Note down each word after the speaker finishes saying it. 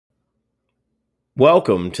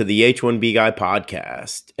Welcome to the H1B Guy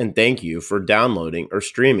podcast, and thank you for downloading or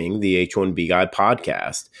streaming the H1B Guy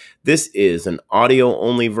podcast. This is an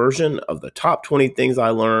audio-only version of the top 20 things I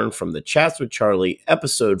learned from the Chats with Charlie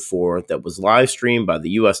episode 4 that was live streamed by the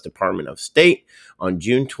U.S. Department of State on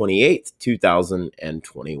June 28th,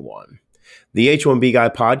 2021. The H1B Guy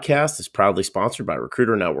podcast is proudly sponsored by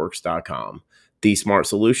RecruiterNetworks.com, the smart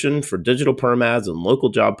solution for digital perm ads and local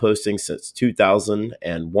job postings since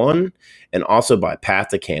 2001, and also by Path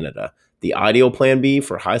to Canada, the ideal plan B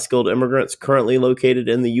for high-skilled immigrants currently located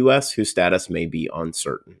in the U.S. whose status may be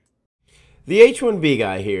uncertain. The H1B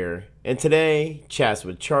Guy here, and today, Chats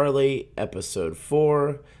with Charlie, Episode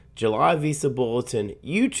 4, July Visa Bulletin,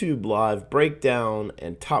 YouTube Live Breakdown,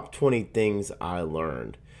 and Top 20 Things I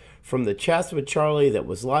Learned. From the Chats with Charlie that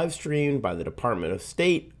was live streamed by the Department of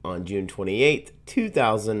State on June 28,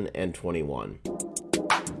 2021.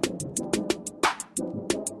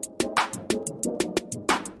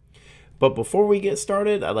 But before we get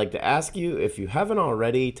started, I'd like to ask you, if you haven't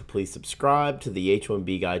already, to please subscribe to the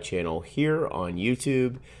H1B Guy channel here on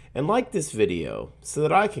YouTube and like this video so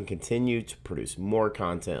that I can continue to produce more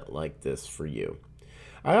content like this for you.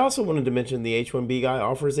 I also wanted to mention the H1B Guy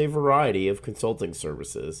offers a variety of consulting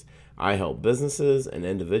services. I help businesses and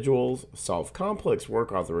individuals solve complex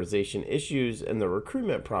work authorization issues in the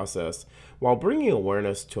recruitment process while bringing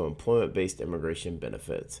awareness to employment-based immigration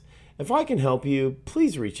benefits. If I can help you,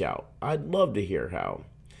 please reach out. I'd love to hear how.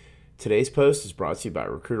 Today's post is brought to you by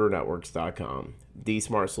RecruiterNetworks.com, the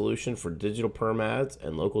smart solution for digital perm ads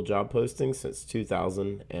and local job postings since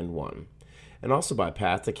 2001, and also by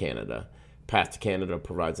Path to Canada. Path to Canada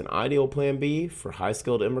provides an ideal plan B for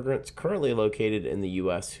high-skilled immigrants currently located in the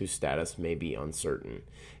U.S. whose status may be uncertain.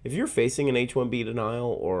 If you're facing an H-1B denial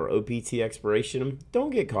or OPT expiration, don't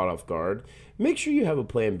get caught off guard. Make sure you have a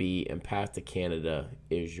plan B, and Path to Canada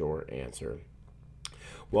is your answer.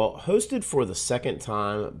 Well, hosted for the second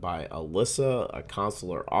time by Alyssa, a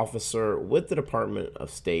consular officer with the Department of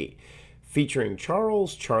State, featuring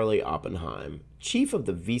Charlie Oppenheim, Chief of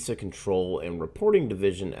the Visa Control and Reporting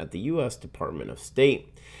Division at the U.S. Department of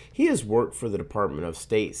State. He has worked for the Department of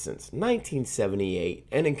State since 1978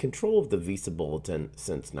 and in control of the Visa Bulletin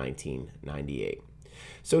since 1998.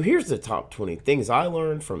 So here's the top 20 things I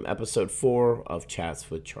learned from episode 4 of Chats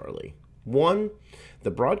with Charlie. 1. The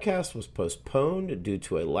broadcast was postponed due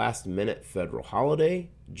to a last-minute federal holiday,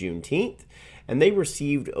 Juneteenth, and they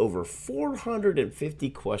received over 450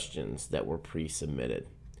 questions that were pre-submitted.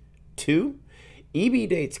 2. EB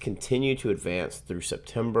dates continue to advance through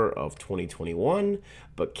September of 2021,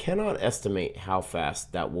 but cannot estimate how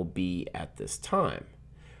fast that will be at this time.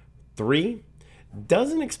 3.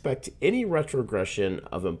 Doesn't expect any retrogression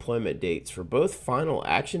of employment dates for both final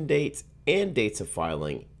action dates and dates of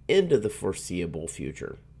filing into the foreseeable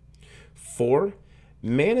future. 4.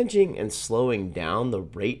 Managing and slowing down the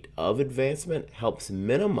rate of advancement helps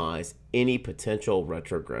minimize any potential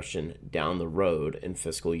retrogression down the road in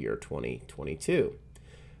fiscal year 2022.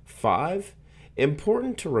 5.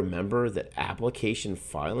 Important to remember that application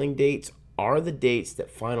filing dates are the dates that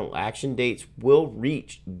final action dates will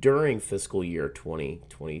reach during fiscal year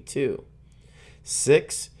 2022.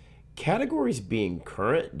 6. Categories being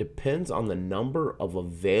current depends on the number of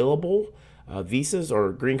available visas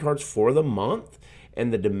or green cards for the month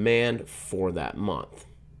and the demand for that month.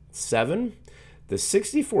 7. The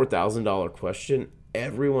 $64,000 question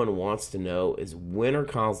everyone wants to know is, when are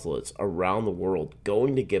consulates around the world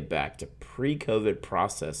going to get back to pre-COVID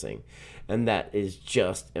processing? And that is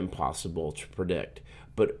just impossible to predict.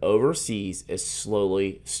 But overseas is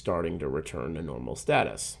slowly starting to return to normal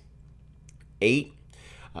status. 8.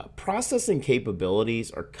 Processing capabilities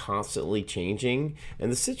are constantly changing, and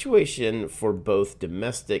the situation for both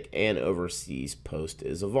domestic and overseas post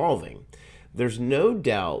is evolving. There's no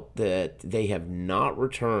doubt that they have not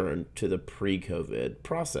returned to the pre-COVID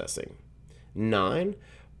processing. 9.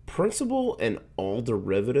 Principal and all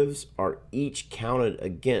derivatives are each counted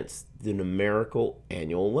against the numerical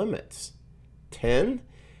annual limits. 10.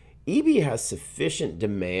 EB has sufficient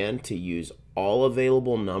demand to use all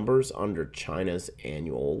available numbers under China's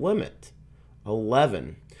annual limit.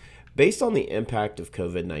 11. Based on the impact of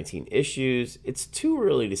COVID-19 issues, it's too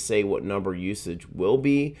early to say what number usage will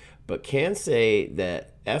be, but can say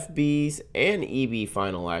that FBs and EB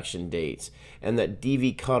final action dates and that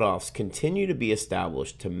DV cutoffs continue to be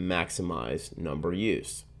established to maximize number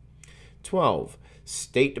use. 12.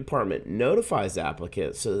 State Department notifies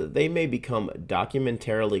applicants so that they may become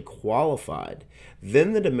documentarily qualified.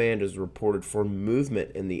 Then the demand is reported for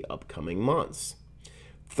movement in the upcoming months.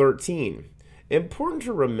 13. Important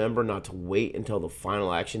to remember not to wait until the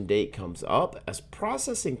final action date comes up, as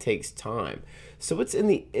processing takes time, so it's in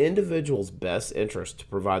the individual's best interest to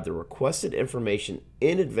provide the requested information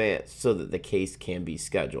in advance so that the case can be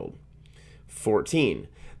scheduled. 14.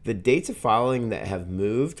 The dates of filing that have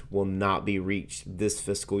moved will not be reached this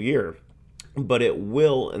fiscal year, but it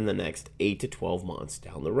will in the next 8 to 12 months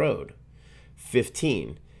down the road.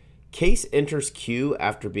 15. Case enters queue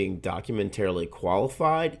after being documentarily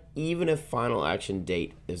qualified, even if final action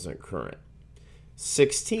date isn't current.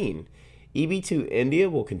 16. EB2 India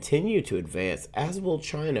will continue to advance, as will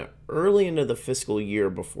China, early into the fiscal year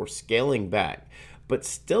before scaling back, but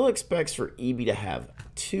still expects for EB to have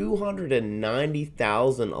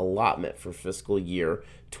 290,000 allotment for fiscal year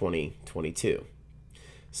 2022.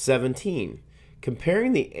 17.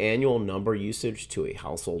 Comparing the annual number usage to a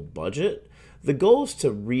household budget, the goal is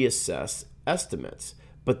to reassess estimates,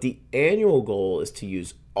 but the annual goal is to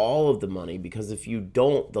use all of the money, because if you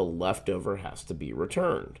don't, the leftover has to be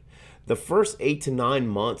returned. The first 8 to 9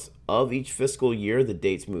 months of each fiscal year, the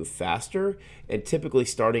dates move faster, and typically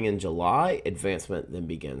starting in July, advancement then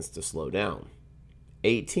begins to slow down.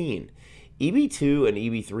 18. EB2 and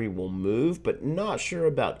EB3 will move, but not sure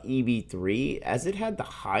about EB3, as it had the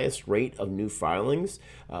highest rate of new filings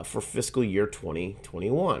for fiscal year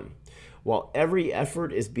 2021. While every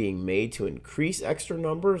effort is being made to increase extra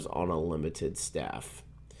numbers on a limited staff.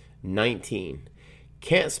 19.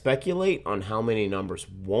 Can't speculate on how many numbers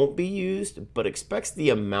won't be used, but expects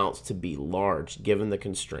the amounts to be large given the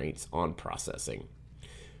constraints on processing.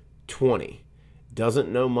 20.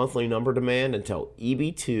 Doesn't know monthly number demand until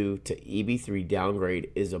EB2 to EB3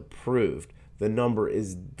 downgrade is approved. The number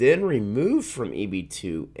is then removed from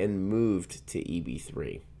EB2 and moved to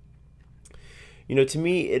EB3. To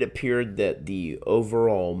me, it appeared that the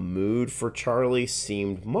overall mood for Charlie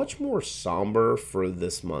seemed much more somber for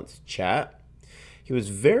this month's chat. He was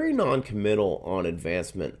very non-committal on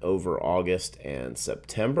advancement over August and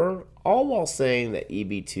September, all while saying that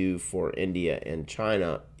EB2 for India and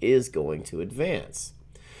China is going to advance.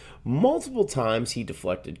 Multiple times he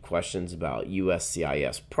deflected questions about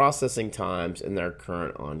USCIS processing times and their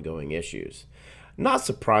current ongoing issues. Not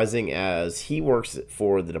surprising, as he works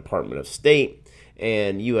for the Department of State,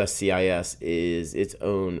 and USCIS is its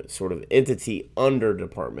own sort of entity under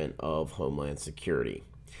Department of Homeland Security.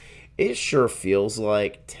 It sure feels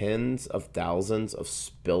like tens of thousands of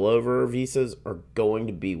spillover visas are going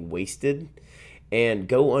to be wasted and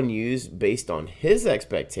go unused based on his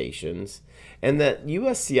expectations, and that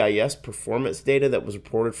USCIS performance data that was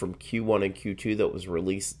reported from Q1 and Q2 that was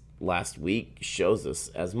released last week shows us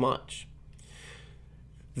as much.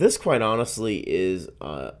 This, quite honestly, is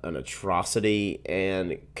an atrocity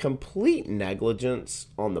and complete negligence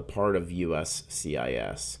on the part of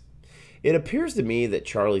USCIS. It appears to me that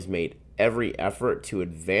Charlie's made every effort to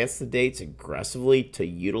advance the dates aggressively to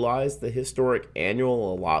utilize the historic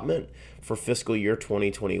annual allotment for fiscal year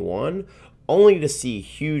 2021, only to see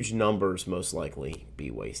huge numbers most likely be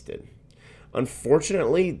wasted.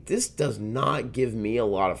 Unfortunately, this does not give me a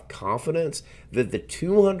lot of confidence that the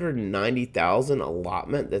 290,000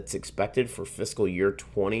 allotment that's expected for fiscal year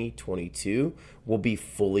 2022 will be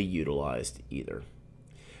fully utilized either.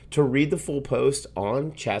 To read the full post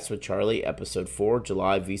on Chats with Charlie, Episode 4,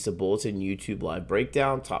 July Visa Bulletin YouTube Live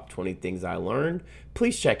Breakdown, Top 20 Things I Learned,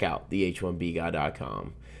 please check out the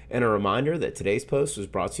h1bguy.com. And a reminder that today's post was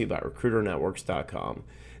brought to you by RecruiterNetworks.com,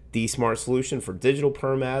 the smart solution for digital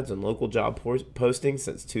perm ads and local job posting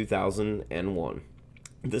since 2001.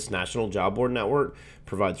 This national job board network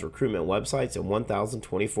provides recruitment websites in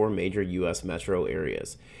 1,024 major U.S. metro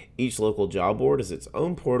areas. Each local job board is its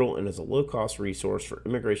own portal and is a low-cost resource for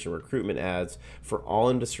immigration recruitment ads for all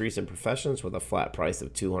industries and professions, with a flat price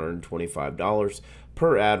of $225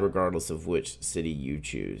 per ad regardless of which city you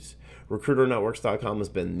choose. RecruiterNetworks.com has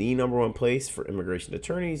been the #1 place for immigration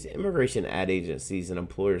attorneys, immigration ad agencies, and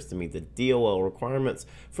employers to meet the DOL requirements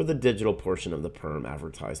for the digital portion of the perm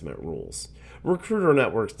advertisement rules.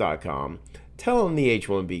 RecruiterNetworks.com. Tell them the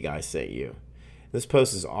H1B guy sent you. This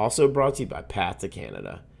post is also brought to you by Path to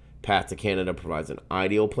Canada. Path to Canada provides an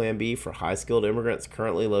ideal Plan B for high-skilled immigrants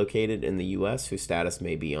currently located in the U.S. whose status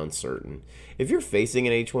may be uncertain. If you're facing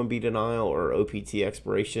an H-1B denial or OPT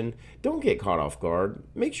expiration, don't get caught off guard.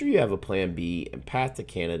 Make sure you have a Plan B, and Path to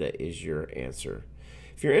Canada is your answer.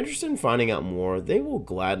 If you're interested in finding out more, they will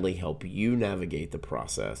gladly help you navigate the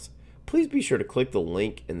process. Please be sure to click the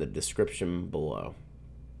link in the description below.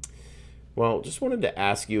 Well, just wanted to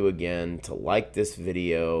ask you again to like this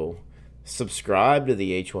video, subscribe to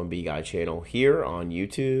the H1B Guy channel here on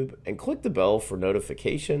YouTube, and click the bell for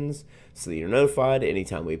notifications so that you're notified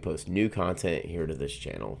anytime we post new content here to this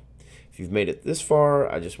channel. If you've made it this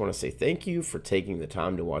far, I just want to say thank you for taking the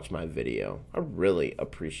time to watch my video. I really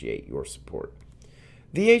appreciate your support.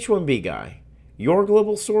 The H1B Guy, your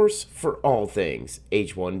global source for all things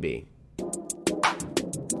H1B.